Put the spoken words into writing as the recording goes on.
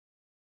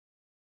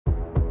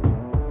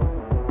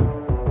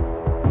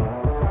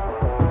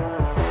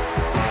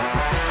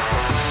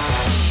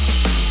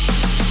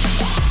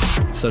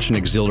such an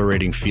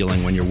exhilarating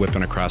feeling when you're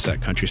whipping across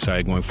that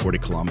countryside going 40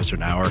 kilometers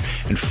an hour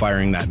and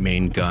firing that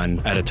main gun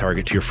at a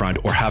target to your front,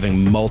 or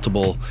having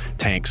multiple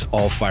tanks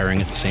all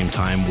firing at the same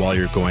time while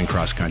you're going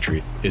cross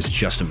country is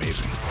just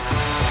amazing.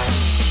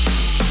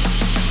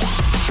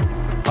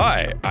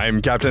 Hi,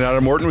 I'm Captain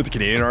Adam Morton with the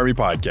Canadian Army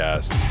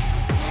Podcast.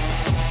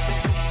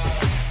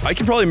 I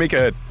can probably make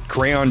a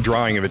crayon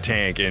drawing of a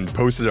tank and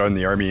post it on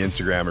the Army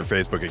Instagram or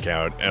Facebook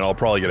account, and I'll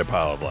probably get a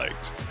pile of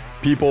likes.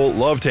 People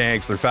love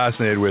tanks, they're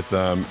fascinated with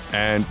them,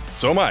 and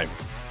so am I.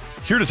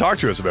 Here to talk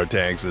to us about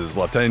tanks is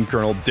Lieutenant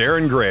Colonel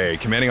Darren Gray,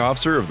 Commanding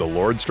Officer of the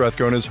Lord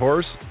Strathcona's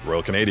Horse,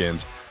 Royal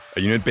Canadians, a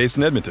unit based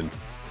in Edmonton.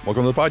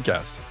 Welcome to the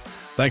podcast.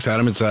 Thanks,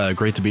 Adam. It's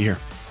great to be here.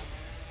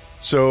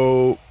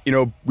 So,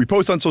 we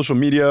post on social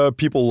media,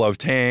 people love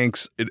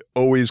tanks. It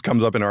always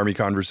comes up in Army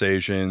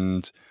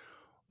conversations.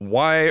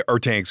 Why are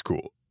tanks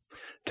cool?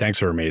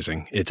 Tanks are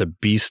amazing. It's a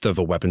beast of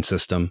a weapon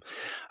system.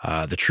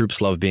 The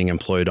troops love being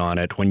employed on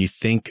it. When you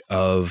think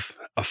of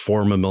a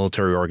form of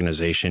military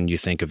organization, you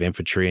think of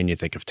infantry and you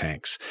think of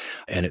tanks.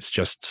 And it's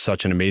just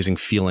such an amazing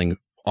feeling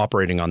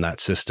operating on that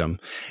system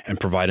and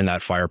providing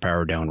that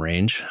firepower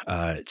downrange.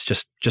 It's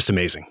just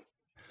amazing.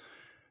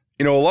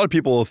 A lot of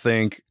people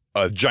think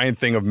a giant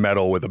thing of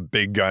metal with a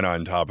big gun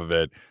on top of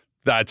it,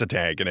 that's a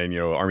tank. And then,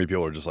 Army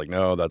people are just like,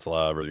 no, that's a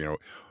lav, or,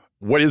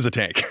 what is a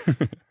tank?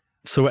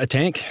 So a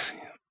tank,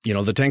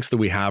 the tanks that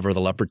we have are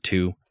the Leopard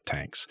 2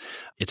 tanks.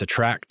 It's a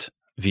tracked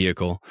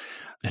vehicle.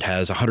 It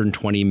has a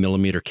 120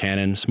 millimeter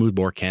cannon,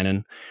 smoothbore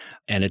cannon,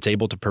 and it's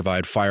able to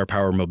provide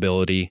firepower,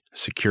 mobility,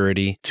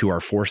 security to our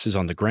forces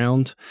on the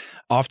ground.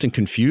 Often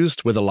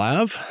confused with a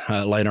LAV,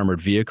 light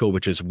armored vehicle,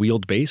 which is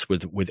wheeled base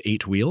with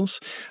 8 wheels.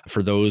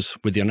 For those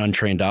with an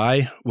untrained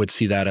eye, would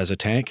see that as a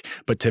tank,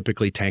 but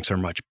typically tanks are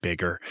much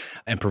bigger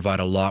and provide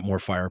a lot more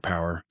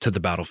firepower to the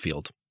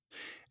battlefield.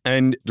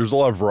 And there's a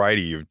lot of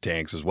variety of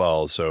tanks as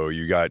well. So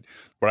you got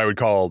what I would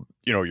call,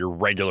 your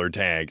regular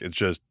tank. It's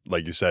just,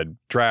 like you said,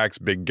 tracks,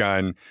 big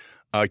gun.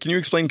 Can you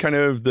explain kind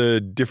of the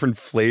different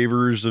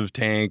flavors of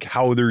tank,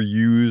 how they're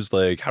used?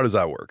 Like, how does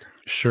that work?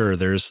 Sure.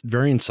 There's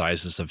varying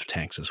sizes of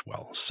tanks as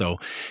well. So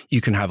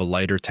you can have a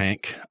lighter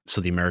tank. So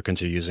the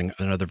Americans are using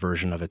another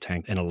version of a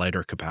tank in a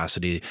lighter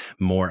capacity,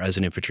 more as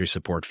an infantry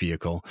support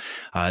vehicle.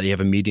 You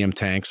have a medium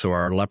tank. So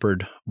our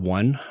Leopard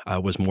 1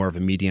 was more of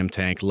a medium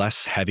tank,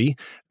 less heavy,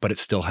 but it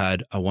still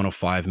had a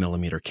 105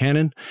 millimeter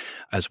cannon,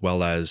 as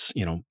well as,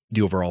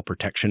 the overall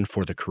protection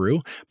for the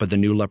crew. But the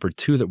new Leopard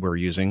 2 that we're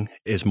using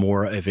is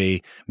more of a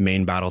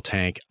main battle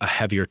tank, a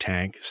heavier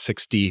tank,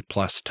 60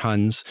 plus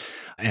tons,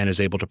 and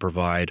is able to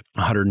provide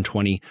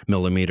 120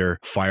 millimeter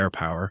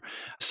firepower.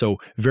 So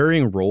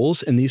varying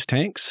roles in these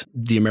tanks.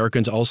 The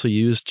Americans also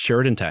used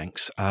Sheridan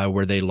tanks,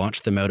 where they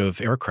launched them out of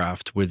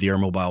aircraft with the Air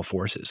Mobile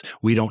Forces.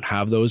 We don't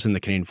have those in the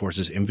Canadian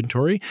Forces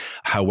inventory.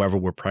 However,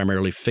 we're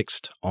primarily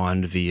fixed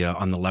on the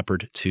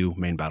Leopard 2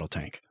 main battle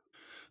tank.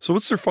 So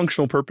what's their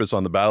functional purpose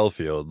on the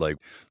battlefield? Like,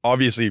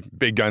 obviously,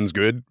 big gun's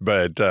good,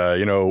 but,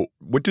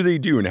 what do they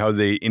do and how do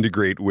they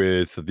integrate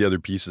with the other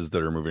pieces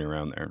that are moving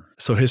around there?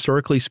 So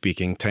historically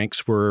speaking,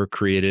 tanks were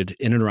created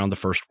in and around the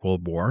First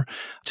World War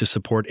to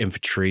support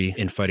infantry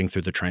in fighting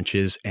through the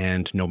trenches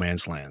and no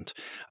man's land.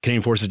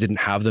 Canadian Forces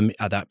didn't have them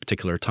at that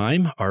particular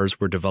time. Ours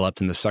were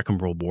developed in the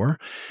Second World War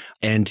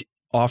and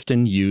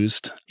often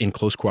used in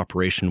close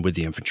cooperation with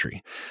the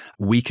infantry.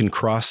 We can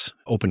cross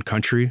open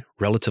country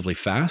relatively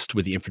fast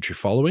with the infantry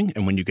following,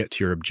 and when you get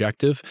to your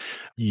objective,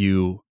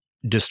 you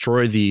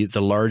destroy the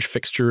large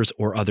fixtures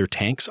or other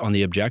tanks on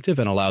the objective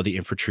and allow the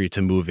infantry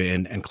to move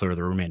in and clear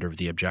the remainder of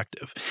the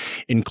objective.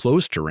 In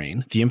closed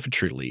terrain, the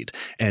infantry lead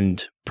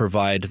and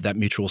provide that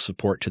mutual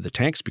support to the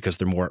tanks because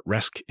they're more at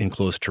risk in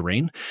closed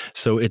terrain.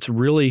 So it's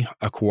really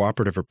a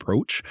cooperative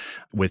approach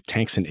with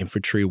tanks and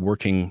infantry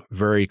working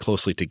very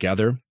closely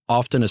together,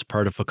 often as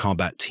part of a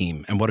combat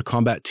team. And what a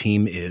combat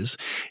team is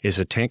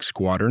a tank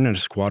squadron, and a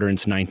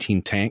squadron's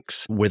 19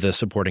 tanks with a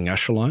supporting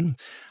echelon.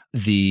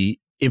 The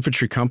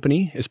infantry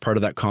company is part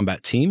of that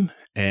combat team,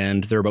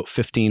 and there are about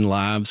 15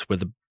 LAVs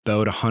with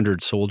about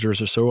 100 soldiers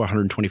or so,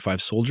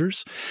 125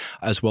 soldiers,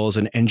 as well as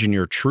an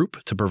engineer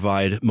troop to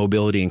provide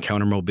mobility and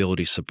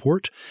counter-mobility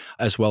support,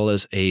 as well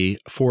as a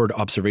forward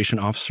observation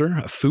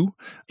officer, a FOO,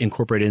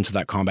 incorporated into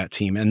that combat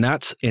team. And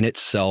that in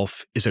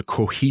itself is a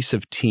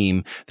cohesive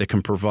team that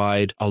can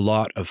provide a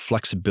lot of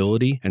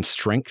flexibility and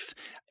strength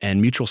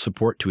and mutual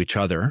support to each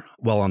other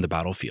while on the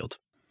battlefield.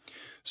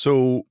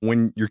 So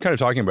when you're kind of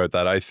talking about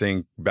that, I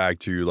think back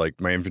to like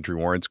my infantry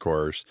warrants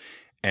course,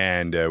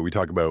 and we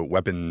talk about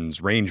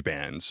weapons range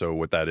bands. So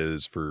what that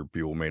is, for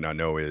people who may not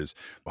know, is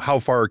how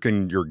far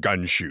can your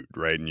gun shoot,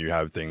 right? And you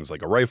have things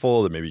like a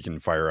rifle that maybe can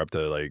fire up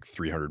to like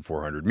 300,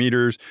 400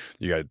 meters.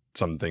 You got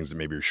some things that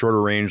maybe are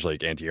shorter range,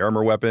 like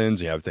anti-armor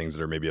weapons. You have things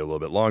that are maybe a little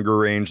bit longer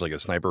range, like a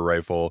sniper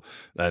rifle.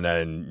 And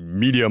then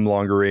medium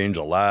longer range,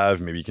 a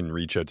LAV, maybe you can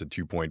reach out to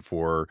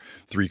 2.4,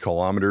 3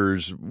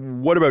 kilometers.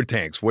 What about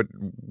tanks? What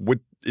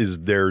is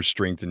their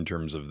strength in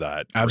terms of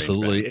that?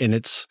 Absolutely. And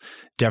it's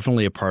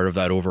definitely a part of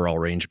that overall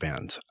range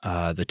band.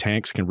 The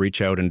tanks can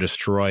reach out and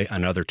destroy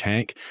another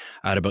tank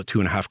at about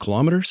 2.5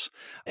 kilometers,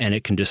 and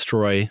it can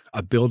destroy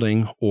a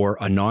building or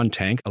a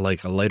non-tank,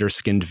 like a lighter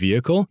skinned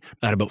vehicle,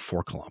 at about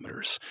 4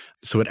 kilometers.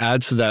 So it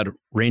adds to that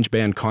range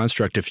band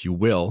construct, if you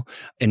will,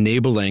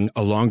 enabling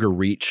a longer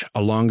reach,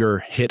 a longer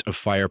hit of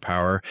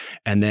firepower.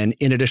 And then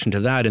in addition to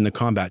that, in the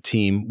combat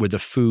team with the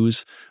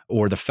FOOs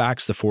or the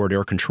FACs, the forward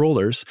air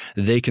controllers,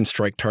 they can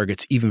strike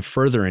targets even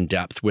further in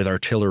depth with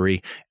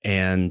artillery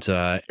and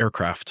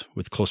aircraft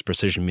with close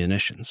precision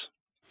munitions.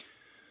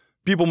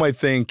 People might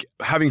think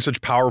having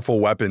such powerful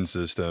weapon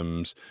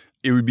systems,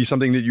 it would be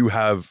something that you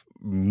have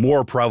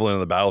more prevalent on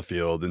the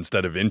battlefield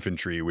instead of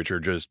infantry, which are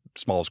just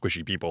small,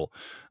 squishy people.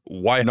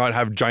 Why not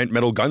have giant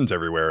metal guns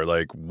everywhere?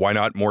 Like, why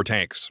not more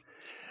tanks?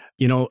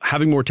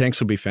 Having more tanks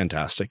would be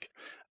fantastic,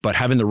 but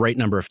having the right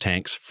number of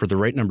tanks for the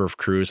right number of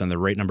crews and the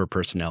right number of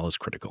personnel is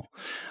critical.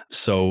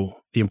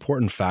 So the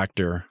important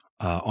factor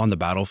on the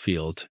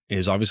battlefield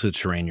is obviously the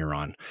terrain you're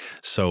on.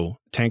 So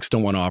tanks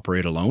don't want to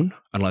operate alone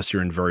unless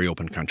you're in very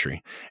open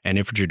country. And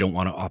infantry don't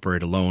want to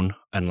operate alone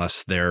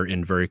unless they're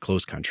in very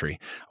closed country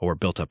or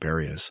built up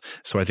areas.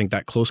 So I think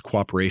that close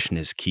cooperation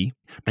is key.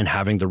 And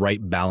having the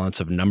right balance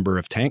of number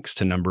of tanks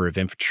to number of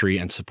infantry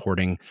and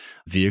supporting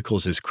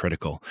vehicles is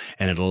critical.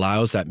 And it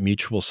allows that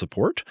mutual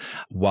support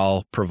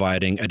while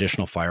providing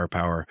additional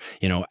firepower.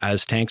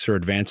 As tanks are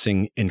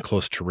advancing in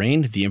close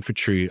terrain, the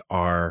infantry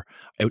are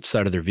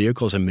outside of their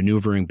vehicles and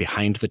maneuvering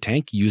behind the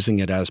tank, using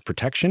it as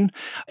protection.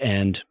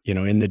 And,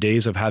 in the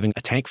days of having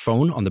a tank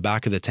phone on the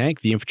back of the tank,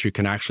 the infantry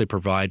can actually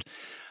provide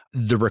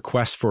the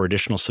request for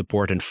additional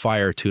support and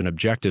fire to an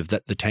objective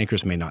that the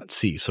tankers may not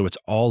see. So it's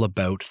all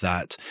about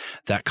that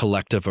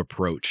collective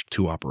approach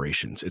to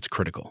operations. It's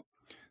critical.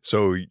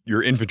 So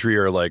your infantry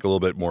are like a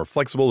little bit more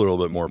flexible, a little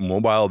bit more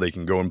mobile. They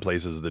can go in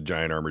places that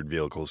giant armored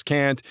vehicles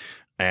can't.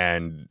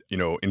 And,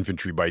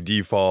 infantry by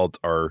default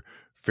are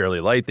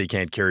fairly light. They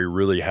can't carry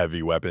really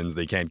heavy weapons.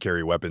 They can't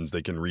carry weapons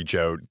that can reach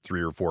out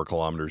 3 or 4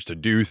 kilometers to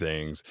do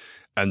things.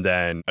 And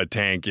then a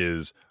tank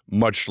is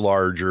much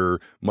larger,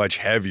 much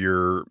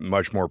heavier,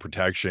 much more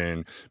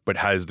protection, but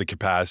has the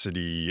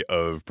capacity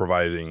of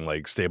providing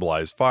like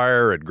stabilized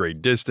fire at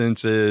great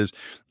distances.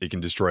 It can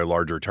destroy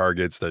larger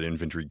targets that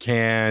infantry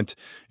can't,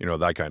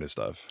 that kind of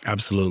stuff.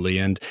 Absolutely.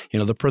 And,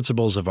 the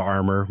principles of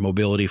armor,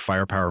 mobility,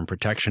 firepower, and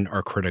protection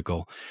are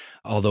critical.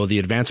 Although the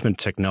advancement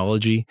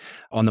technology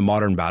on the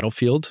modern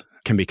battlefield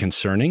can be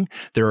concerning,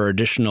 there are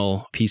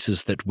additional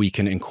pieces that we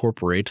can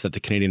incorporate, that the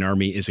Canadian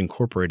Army is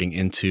incorporating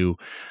into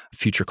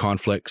future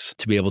conflicts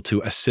to be able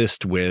to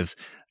assist with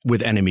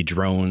enemy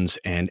drones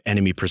and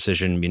enemy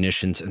precision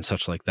munitions and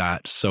such like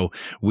that. So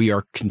we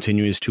are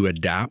continuing to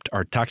adapt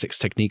our tactics,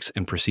 techniques,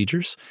 and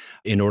procedures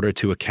in order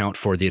to account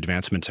for the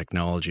advancement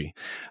technology.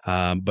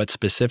 But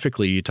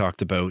specifically, you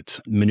talked about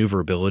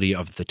maneuverability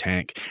of the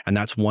tank, and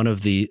that's one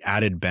of the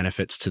added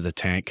benefits to the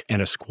tank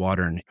and a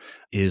squadron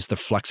is the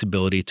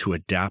flexibility to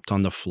adapt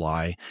on the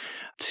fly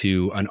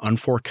to an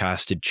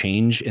unforecasted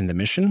change in the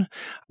mission.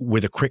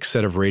 With a quick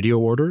set of radio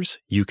orders,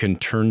 you can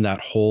turn that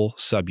whole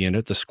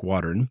subunit, the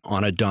squadron,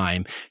 on a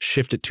dime,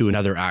 shift it to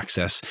another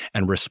axis,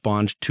 and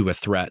respond to a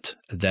threat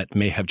that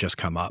may have just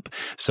come up.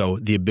 So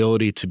the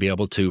ability to be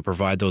able to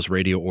provide those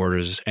radio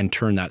orders and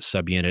turn that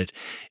subunit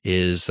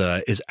is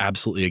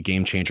absolutely a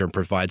game changer and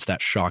provides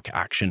that shock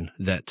action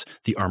that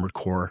the Armored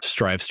Corps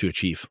strives to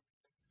achieve.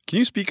 Can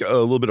you speak a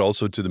little bit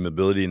also to the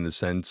mobility in the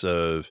sense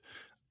of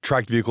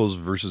tracked vehicles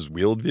versus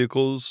wheeled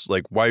vehicles?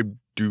 Like, why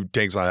do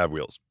tanks not have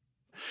wheels?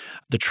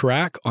 The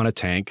track on a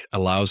tank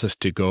allows us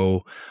to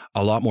go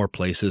a lot more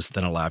places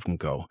than a LAV can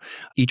go.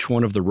 Each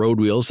one of the road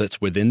wheels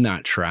that's within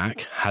that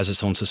track has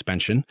its own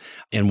suspension.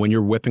 And when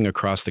you're whipping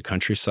across the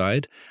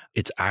countryside,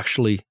 it's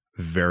actually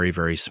very,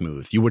 very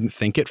smooth. You wouldn't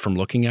think it from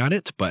looking at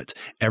it, but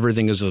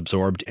everything is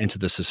absorbed into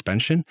the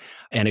suspension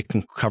and it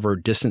can cover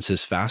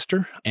distances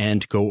faster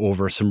and go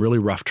over some really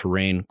rough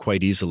terrain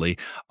quite easily,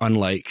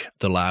 unlike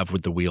the LAV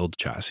with the wheeled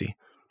chassis.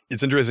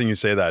 It's interesting you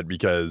say that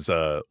because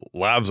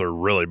LAVs are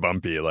really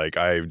bumpy. Like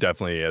I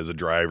definitely, as a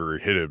driver,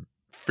 hit a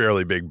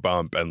fairly big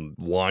bump and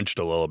launched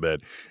a little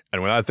bit.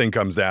 And when that thing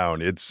comes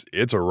down, it's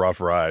a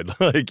rough ride.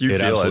 Like you it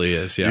feel absolutely it.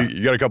 Is, yeah.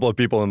 You got a couple of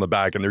people in the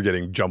back and they're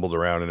getting jumbled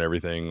around and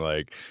everything.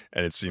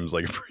 And it seems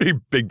like a pretty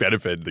big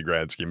benefit in the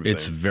grand scheme of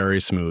things. It's very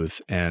smooth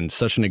and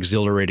such an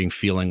exhilarating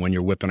feeling when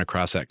you're whipping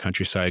across that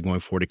countryside going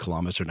 40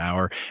 kilometers an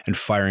hour and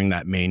firing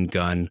that main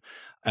gun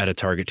at a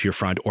target to your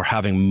front, or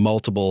having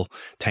multiple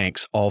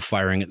tanks all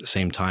firing at the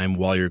same time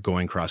while you're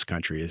going cross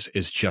country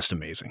is just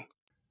amazing.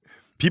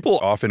 People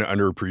often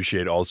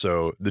underappreciate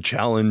also the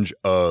challenge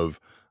of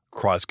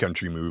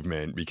cross-country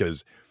movement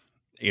because,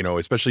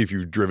 especially if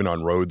you've driven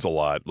on roads a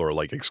lot or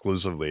like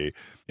exclusively,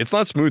 it's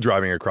not smooth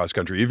driving across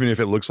country. Even if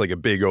it looks like a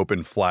big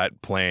open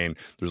flat plain,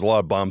 there's a lot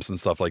of bumps and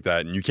stuff like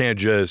that. And you can't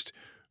just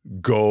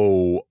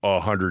go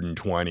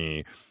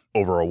 120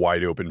 over a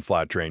wide open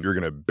flat terrain. You're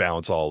going to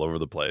bounce all over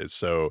the place.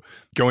 So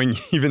going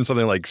even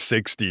something like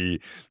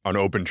 60 on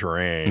open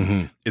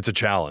terrain, It's a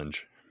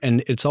challenge.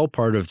 And it's all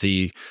part of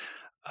the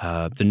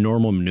the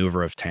normal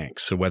maneuver of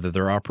tanks. So whether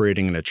they're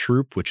operating in a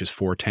troop, which is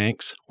 4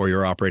 tanks, or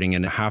you're operating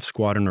in a half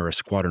squadron or a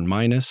squadron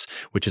minus,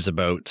 which is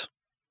about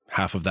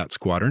half of that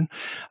squadron,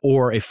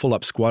 or a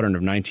full-up squadron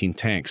of 19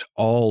 tanks,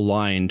 all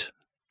lined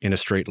in a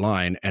straight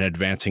line and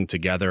advancing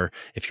together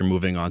if you're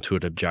moving onto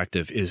an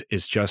objective is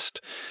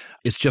just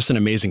an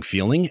amazing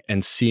feeling.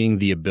 And seeing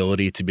the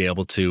ability to be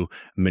able to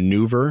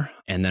maneuver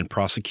and then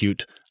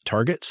prosecute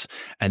targets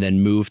and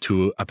then move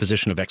to a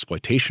position of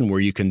exploitation where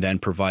you can then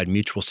provide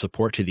mutual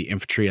support to the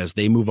infantry as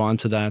they move on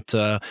to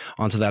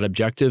that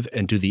objective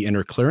and do the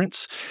inner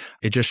clearance.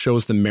 It just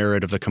shows the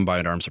merit of the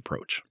combined arms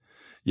approach.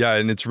 Yeah,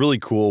 and it's really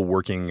cool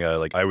working,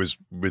 like I was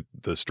with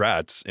the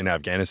Strats in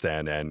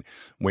Afghanistan, and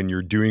when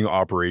you're doing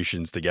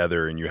operations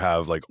together and you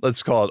have like,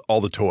 let's call it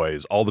all the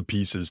toys, all the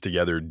pieces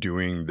together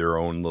doing their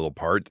own little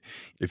part,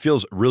 it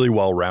feels really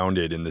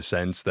well-rounded in the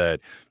sense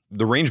that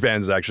the range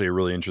band is actually a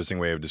really interesting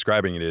way of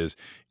describing it is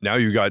now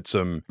you got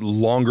some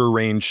longer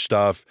range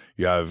stuff.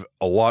 You have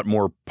a lot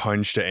more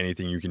punch to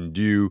anything you can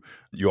do.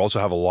 You also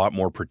have a lot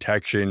more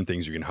protection,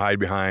 things you can hide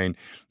behind.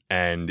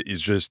 And it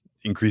just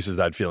increases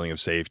that feeling of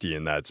safety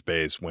in that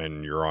space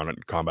when you're on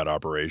combat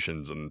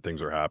operations and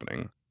things are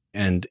happening.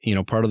 And,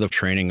 part of the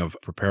training of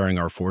preparing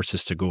our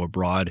forces to go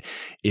abroad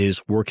is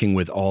working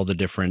with all the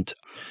different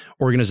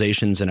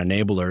organizations and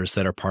enablers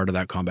that are part of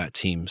that combat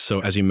team.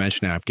 So as you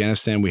mentioned, in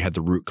Afghanistan, we had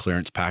the route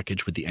clearance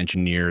package with the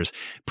engineers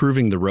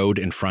proving the road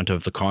in front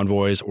of the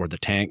convoys or the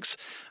tanks.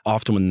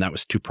 Often when that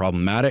was too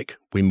problematic,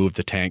 we moved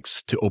the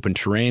tanks to open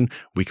terrain.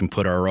 We can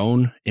put our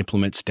own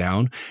implements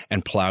down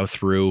and plow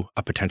through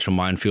a potential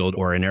minefield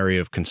or an area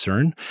of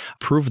concern,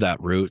 prove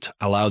that route,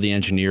 allow the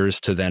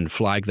engineers to then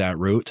flag that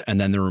route, and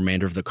then the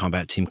remainder of the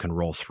combat team can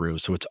roll through.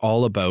 So it's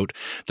all about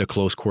the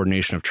close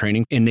coordination of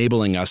training,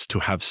 enabling us to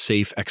have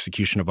safe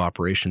execution of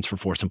operations for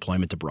force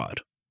employment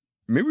abroad.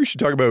 Maybe we should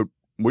talk about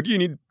what do you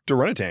need to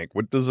run a tank?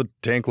 What does a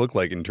tank look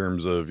like in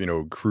terms of,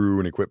 crew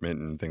and equipment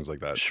and things like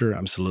that? Sure,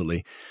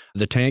 absolutely.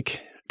 The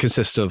tank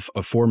consists of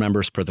 4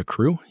 members per the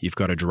crew. You've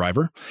got a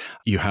driver,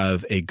 you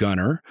have a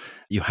gunner,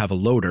 you have a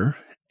loader,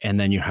 and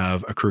then you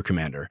have a crew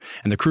commander.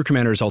 And the crew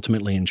commander is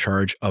ultimately in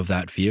charge of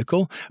that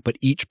vehicle, but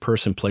each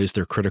person plays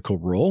their critical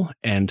role.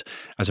 And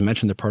as I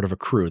mentioned, they're part of a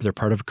crew. They're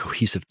part of a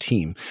cohesive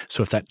team.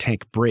 So if that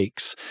tank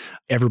breaks,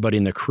 everybody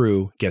in the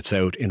crew gets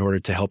out in order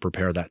to help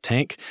repair that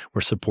tank.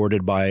 We're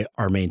supported by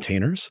our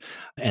maintainers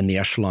and the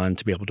echelon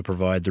to be able to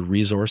provide the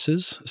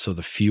resources, so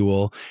the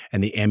fuel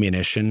and the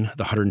ammunition,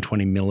 the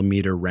 120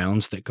 millimeter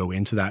rounds that go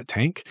into that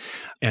tank,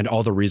 and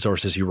all the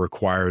resources you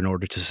require in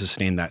order to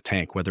sustain that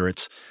tank, whether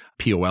it's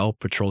POL,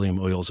 petroleum,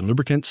 oils, and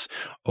lubricants,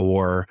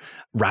 or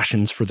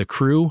rations for the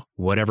crew,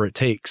 whatever it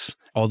takes.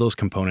 All those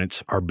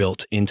components are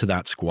built into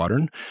that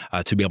squadron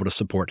to be able to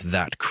support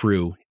that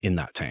crew in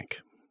that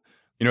tank.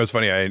 It's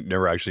funny. I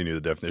never actually knew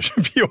the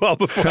definition of POL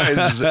before.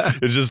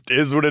 It just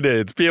is what it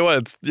is. It's POL.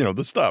 It's,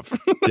 the stuff.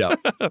 Yeah.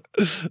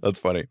 That's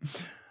funny.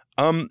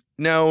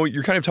 Now,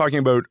 you're kind of talking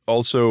about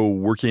also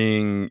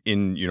working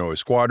in, a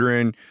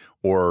squadron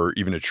or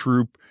even a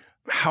troop.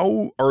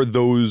 How are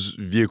those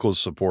vehicles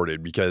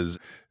supported? Because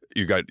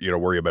you got to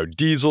worry about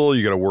diesel,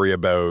 you got to worry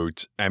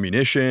about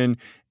ammunition,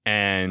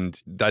 and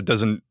that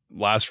doesn't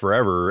last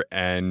forever.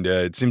 And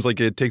it seems like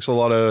it takes a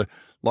lot of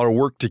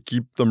work to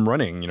keep them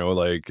running.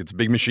 Like it's a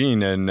big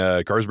machine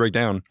and cars break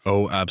down.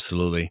 Oh,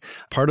 absolutely.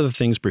 Part of the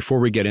things before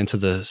we get into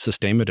the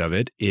sustainment of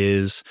it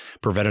is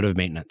preventative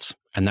maintenance.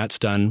 And that's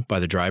done by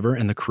the driver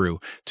and the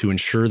crew to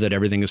ensure that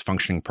everything is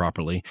functioning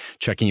properly,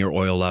 checking your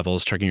oil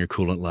levels, checking your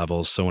coolant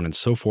levels, so on and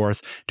so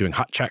forth, doing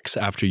hot checks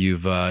after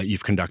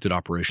you've conducted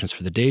operations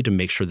for the day to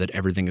make sure that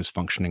everything is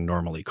functioning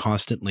normally,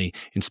 constantly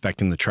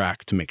inspecting the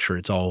track to make sure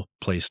it's all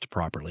placed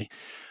properly.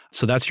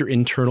 So that's your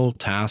internal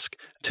task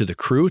to the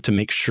crew to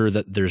make sure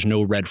that there's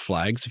no red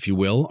flags, if you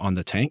will, on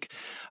the tank.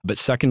 But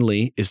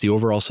secondly is the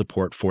overall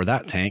support for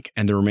that tank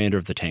and the remainder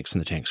of the tanks in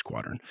the tank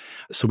squadron.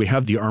 So we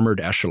have the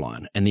armored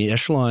echelon, and the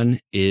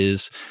echelon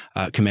is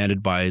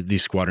commanded by the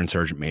squadron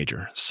sergeant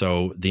major.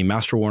 So the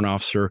master warrant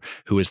officer,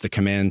 who is the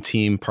command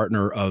team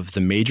partner of the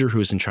major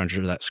who is in charge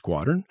of that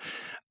squadron.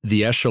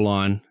 The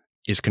echelon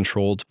is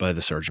controlled by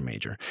the sergeant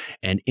major.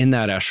 And in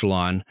that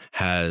echelon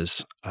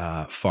has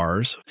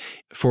FARs,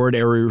 forward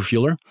area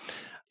refueler.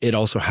 It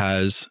also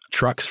has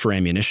trucks for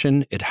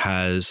ammunition. It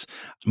has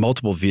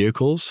multiple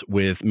vehicles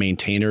with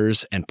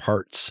maintainers and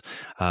parts,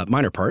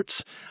 minor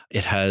parts.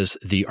 It has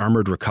the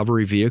armored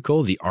recovery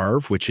vehicle, the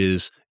ARV, which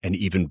is an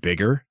even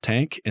bigger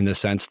tank in the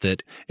sense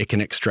that it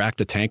can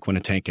extract a tank when a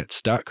tank gets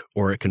stuck,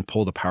 or it can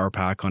pull the power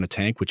pack on a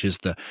tank, which is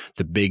the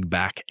big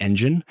back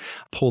engine,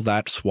 pull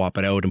that, swap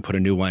it out, and put a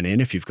new one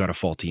in if you've got a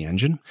faulty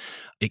engine.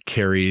 It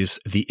carries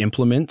the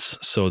implements,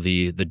 so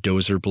the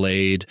dozer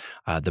blade,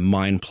 the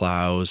mine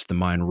plows, the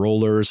mine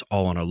rollers,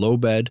 all on a low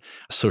bed.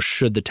 So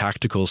should the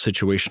tactical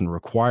situation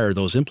require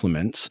those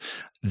implements,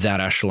 that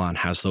echelon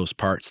has those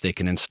parts. They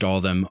can install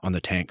them on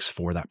the tanks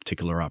for that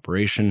particular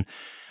operation.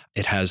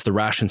 It has the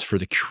rations for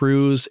the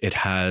crews. It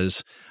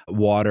has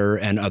water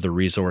and other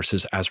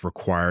resources as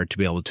required to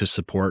be able to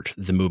support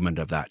the movement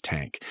of that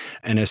tank.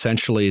 And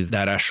essentially,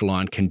 that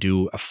echelon can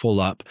do a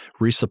full-up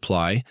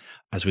resupply,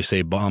 as we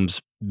say,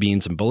 bombs,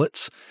 beans, and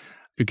bullets.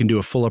 You can do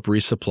a full-up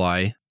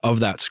resupply of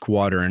that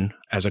squadron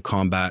as a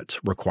combat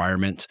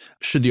requirement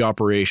should the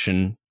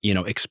operation,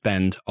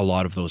 expend a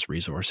lot of those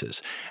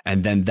resources.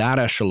 And then that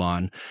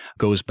echelon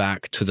goes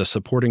back to the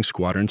supporting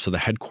squadron, so the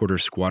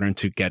headquarters squadron,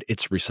 to get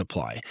its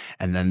resupply.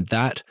 And then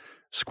that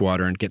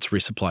squadron gets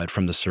resupplied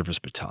from the service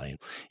battalion.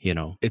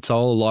 It's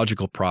all a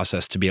logical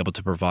process to be able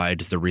to provide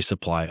the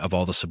resupply of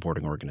all the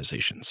supporting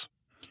organizations.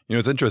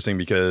 It's interesting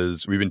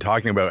because we've been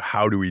talking about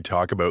how do we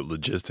talk about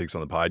logistics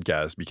on the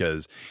podcast,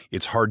 because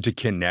it's hard to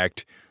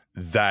connect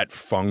that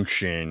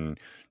function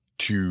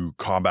to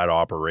combat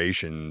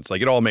operations.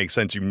 Like, it all makes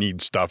sense. You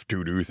need stuff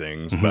to do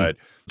things, but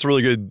it's a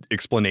really good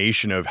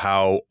explanation of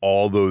how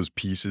all those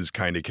pieces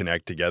kind of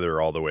connect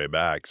together all the way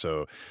back.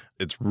 So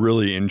it's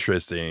really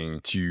interesting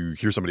to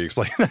hear somebody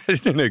explain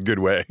that in a good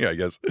way, I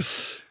guess.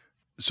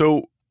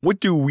 So what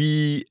do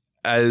we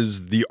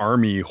as the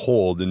Army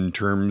hold in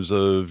terms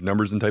of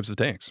numbers and types of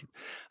tanks?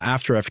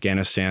 After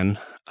Afghanistan,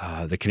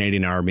 the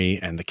Canadian Army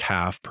and the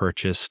CAF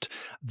purchased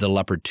the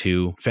Leopard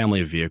 2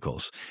 family of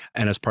vehicles.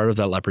 And as part of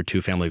that Leopard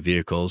 2 family of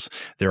vehicles,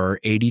 there are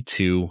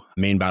 82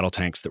 main battle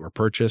tanks that were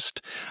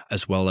purchased,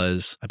 as well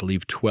as, I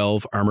believe,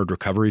 12 armored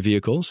recovery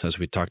vehicles, as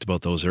we talked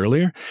about those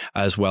earlier,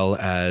 as well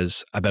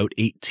as about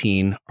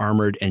 18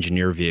 armored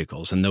engineer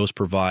vehicles. And those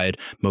provide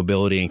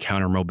mobility and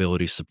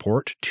counter-mobility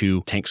support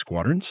to tank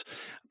squadrons,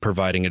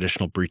 providing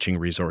additional breaching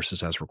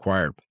resources as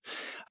required.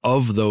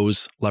 Of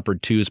those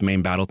Leopard 2's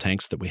main battle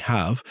tanks that we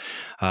have,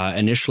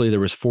 initially there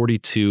was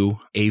 42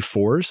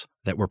 A4s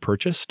that were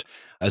purchased,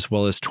 as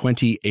well as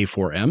 20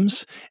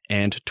 A4Ms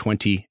and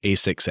 20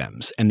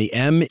 A6Ms. And the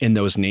M in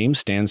those names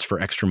stands for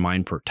extra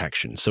mine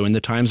protection. So in the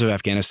times of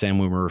Afghanistan,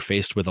 when we were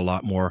faced with a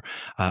lot more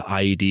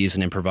IEDs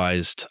and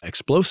improvised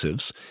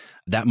explosives,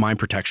 that mine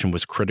protection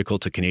was critical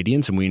to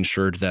Canadians, and we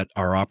ensured that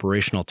our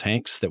operational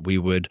tanks that we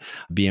would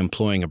be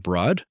employing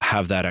abroad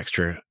have that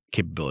extra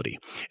capability.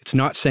 It's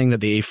not saying that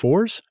the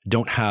A4s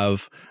don't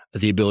have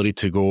the ability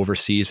to go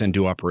overseas and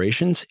do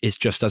operations. It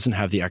just doesn't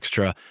have the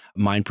extra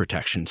mine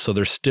protection. So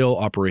they're still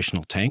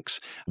operational tanks.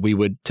 We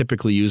would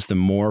typically use them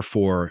more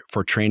for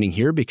training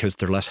here because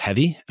they're less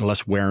heavy and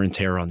less wear and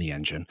tear on the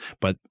engine.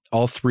 But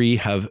all three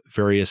have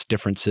various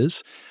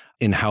differences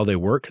in how they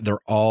work. They're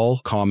all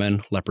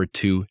common Leopard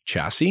 2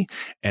 chassis,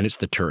 and it's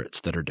the turrets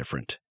that are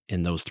different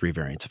in those three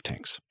variants of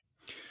tanks.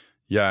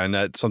 Yeah, and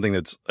that's something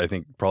that's, I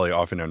think, probably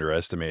often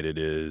underestimated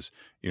is,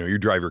 you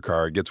drive your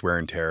car, it gets wear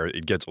and tear,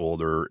 it gets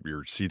older,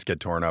 your seats get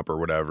torn up or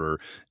whatever,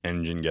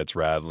 engine gets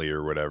rattly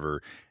or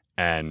whatever,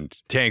 and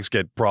tanks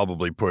get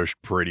probably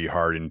pushed pretty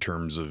hard in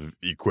terms of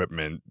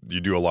equipment. You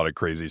do a lot of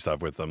crazy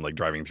stuff with them, like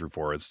driving through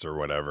forests or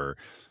whatever.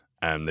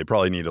 And they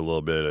probably need a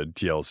little bit of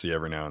TLC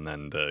every now and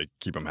then to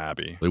keep them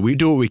happy. We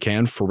do what we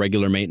can for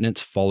regular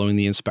maintenance following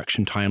the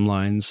inspection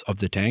timelines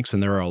of the tanks,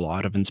 and there are a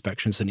lot of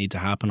inspections that need to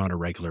happen on a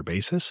regular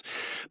basis.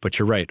 But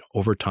you're right,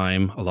 over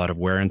time, a lot of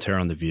wear and tear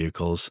on the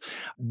vehicles.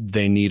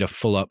 They need a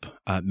full-up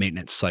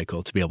maintenance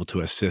cycle to be able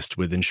to assist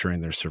with ensuring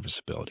their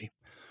serviceability.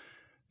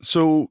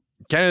 So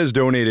Canada's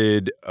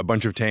donated a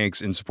bunch of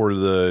tanks in support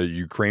of the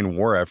Ukraine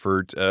war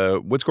effort.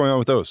 What's going on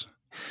with those?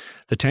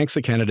 The tanks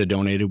that Canada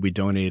donated, we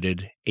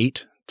donated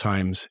 8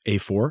 times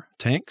A4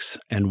 tanks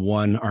and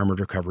 1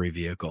 armored recovery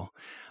vehicle.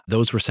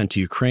 Those were sent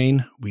to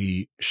Ukraine.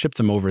 We shipped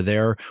them over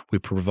there. We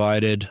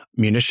provided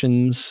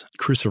munitions,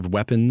 crew-served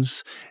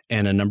weapons,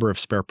 and a number of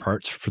spare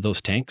parts for those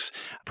tanks,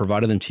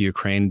 provided them to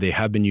Ukraine. They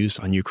have been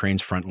used on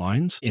Ukraine's front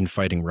lines in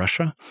fighting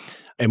Russia.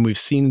 And we've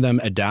seen them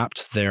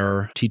adapt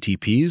their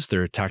TTPs,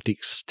 their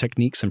tactics,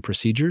 techniques, and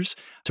procedures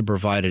to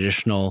provide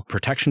additional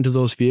protection to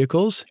those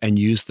vehicles and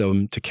use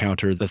them to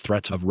counter the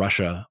threats of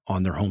Russia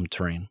on their home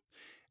terrain.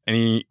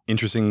 Any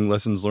interesting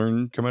lessons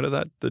learned come out of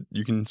that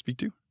you can speak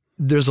to?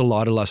 There's a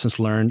lot of lessons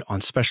learned,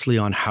 especially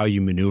on how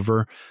you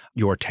maneuver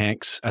your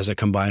tanks as a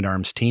combined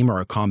arms team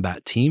or a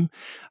combat team,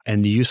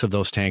 and the use of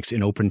those tanks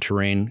in open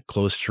terrain,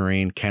 closed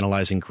terrain,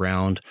 canalizing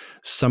ground.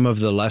 Some of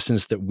the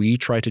lessons that we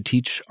try to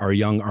teach our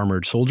young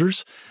armored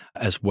soldiers,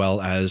 as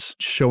well as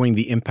showing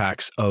the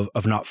impacts of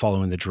not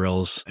following the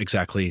drills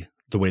exactly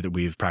the way that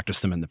we've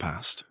practiced them in the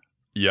past.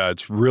 Yeah,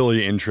 it's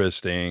really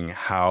interesting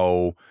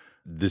how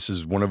this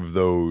is one of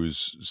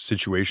those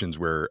situations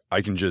where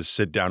I can just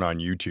sit down on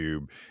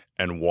YouTube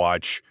and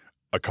watch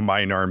a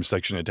combined arms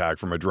section attack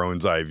from a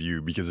drone's eye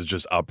view because it's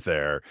just up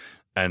there,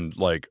 and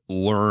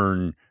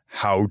learn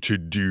how to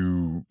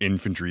do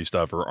infantry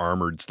stuff or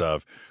armored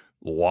stuff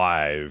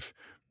live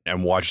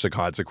and watch the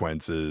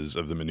consequences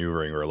of the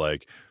maneuvering, or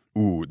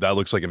ooh, that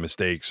looks like a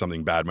mistake,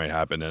 something bad might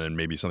happen, and then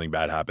maybe something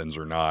bad happens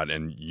or not.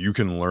 And you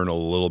can learn a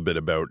little bit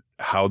about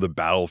how the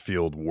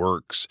battlefield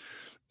works.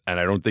 And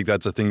I don't think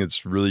that's a thing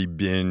that's really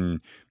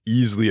been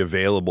easily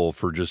available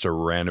for just a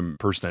random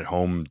person at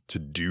home to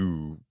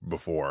do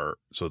before.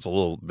 So it's a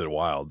little bit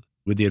wild.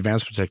 With the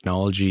advancement of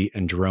technology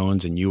and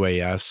drones and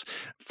UAS,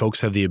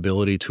 folks have the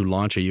ability to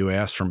launch a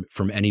UAS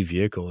from any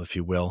vehicle, if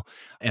you will,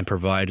 and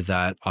provide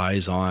that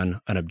eyes on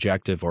an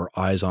objective or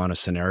eyes on a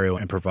scenario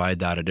and provide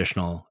that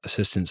additional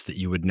assistance that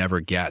you would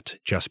never get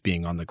just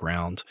being on the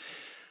ground.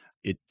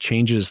 It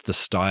changes the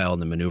style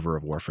and the maneuver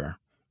of warfare.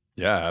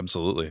 Yeah,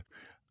 absolutely.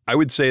 I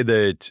would say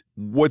that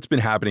what's been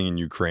happening in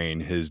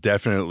Ukraine has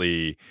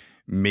definitely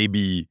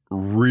maybe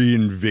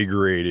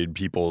reinvigorated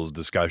people's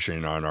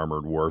discussion on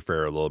armored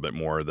warfare a little bit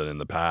more than in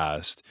the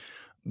past.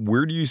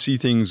 Where do you see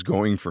things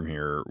going from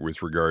here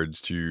with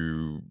regards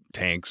to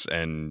tanks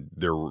and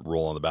their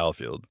role on the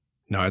battlefield?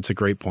 No, it's a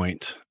great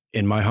point.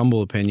 In my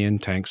humble opinion,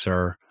 tanks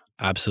are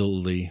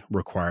absolutely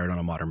required on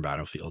a modern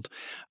battlefield,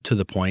 to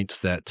the point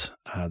that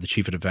the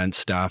Chief of Defense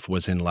Staff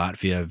was in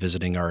Latvia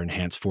visiting our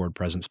Enhanced Forward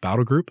Presence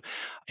Battle Group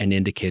and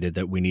indicated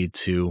that we need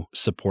to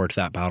support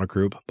that battle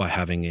group by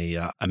having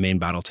a main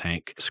battle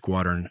tank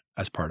squadron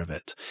as part of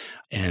it.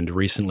 And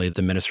recently,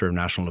 the Minister of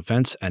National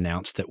Defense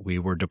announced that we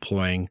were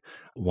deploying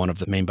one of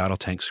the main battle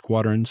tank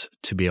squadrons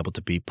to be able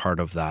to be part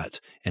of that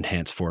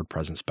Enhanced Forward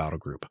Presence Battle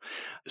Group.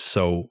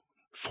 So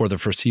for the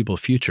foreseeable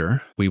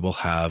future, we will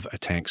have a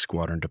tank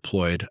squadron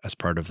deployed as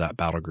part of that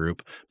battle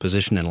group,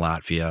 positioned in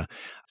Latvia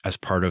as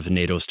part of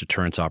NATO's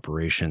deterrence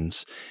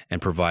operations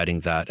and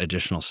providing that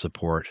additional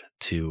support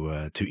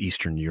to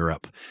Eastern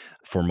Europe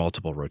for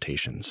multiple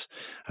rotations.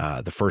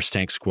 The first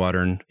tank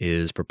squadron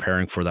is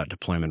preparing for that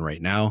deployment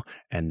right now,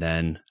 and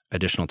then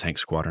additional tank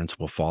squadrons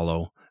will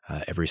follow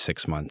every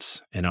 6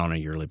 months and on a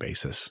yearly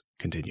basis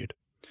continued.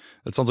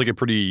 That sounds like a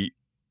pretty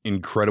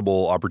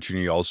incredible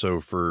opportunity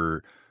also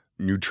for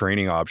new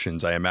training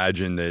options. I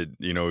imagine that,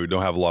 you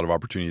don't have a lot of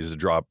opportunities to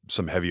drop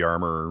some heavy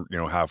armor,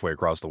 halfway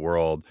across the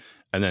world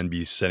and then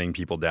be sending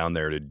people down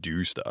there to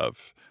do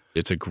stuff.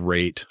 It's a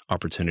great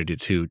opportunity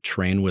to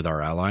train with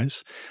our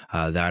allies.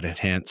 That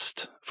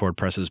Enhanced Forward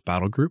Presence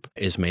Battle Group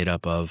is made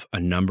up of a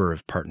number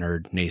of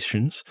partnered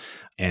nations,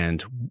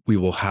 and we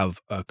will have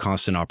a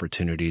constant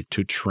opportunity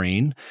to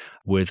train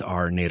with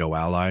our NATO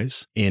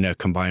allies in a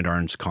combined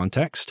arms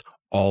context,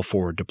 all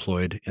forward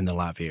deployed in the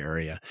Latvia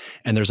area.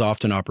 And there's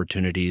often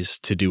opportunities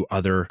to do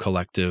other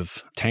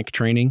collective tank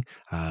training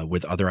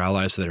with other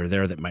allies that are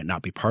there that might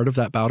not be part of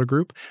that battle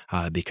group,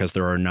 because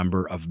there are a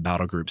number of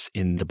battle groups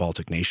in the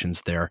Baltic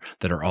nations there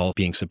that are all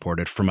being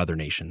supported from other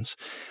nations.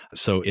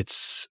 So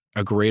it's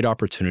a great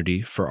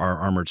opportunity for our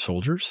armored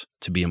soldiers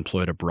to be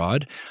employed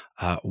abroad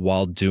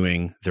while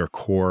doing their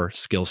core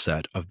skill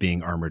set of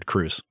being armored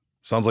crews.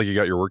 Sounds like you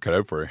got your work cut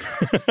out for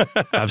you.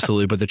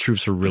 Absolutely. But the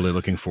troops are really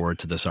looking forward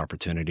to this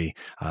opportunity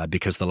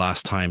because the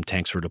last time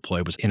tanks were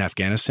deployed was in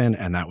Afghanistan,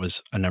 and that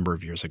was a number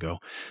of years ago.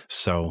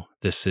 So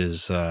this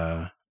is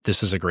a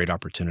great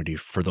opportunity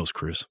for those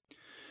crews.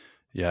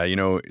 Yeah,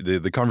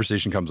 the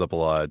conversation comes up a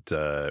lot,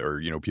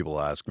 or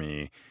people ask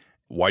me,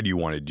 why do you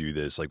want to do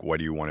this? Like, why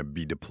do you want to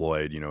be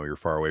deployed? You're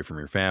far away from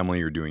your family,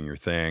 you're doing your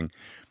thing.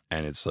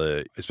 And it's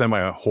I spent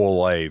my whole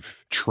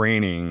life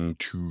training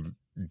to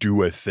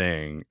do a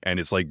thing, and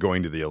it's like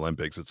going to the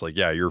Olympics. It's like,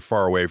 yeah, you're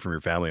far away from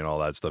your family and all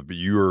that stuff, but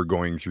you're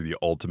going through the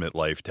ultimate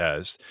life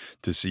test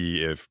to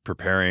see if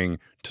preparing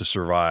to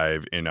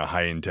survive in a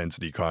high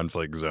intensity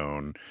conflict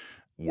zone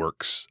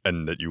works,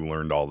 and that you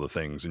learned all the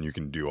things and you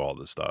can do all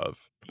the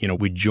stuff.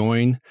 We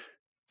join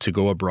to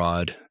go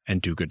abroad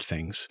and do good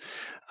things.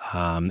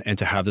 And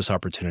to have this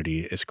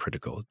opportunity is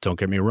critical. Don't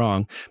get me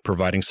wrong,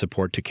 providing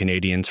support to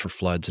Canadians for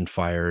floods and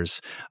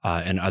fires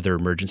and other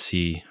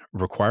emergency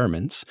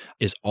requirements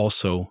is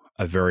also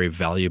a very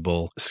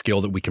valuable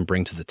skill that we can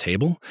bring to the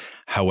table.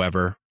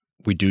 However,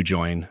 we do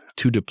join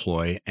to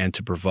deploy and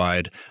to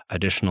provide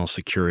additional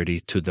security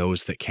to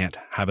those that can't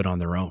have it on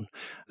their own.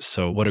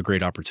 So what a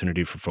great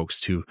opportunity for folks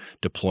to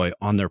deploy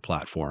on their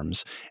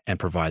platforms and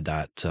provide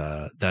that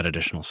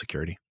additional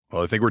security.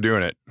 Well, I think we're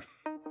doing it.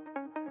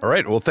 All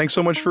right. Well, thanks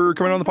so much for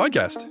coming on the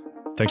podcast.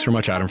 Thanks very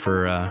much, Adam,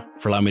 for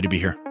allowing me to be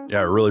here. Yeah,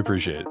 I really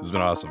appreciate it. It's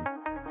been awesome.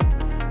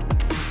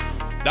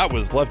 That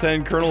was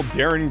Lieutenant Colonel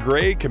Darren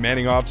Gray,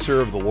 Commanding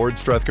Officer of the Lord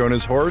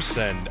Strathcona's Horse,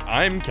 and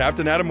I'm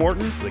Captain Adam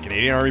Morton for the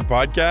Canadian Army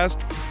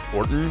Podcast.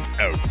 Morton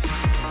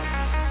out.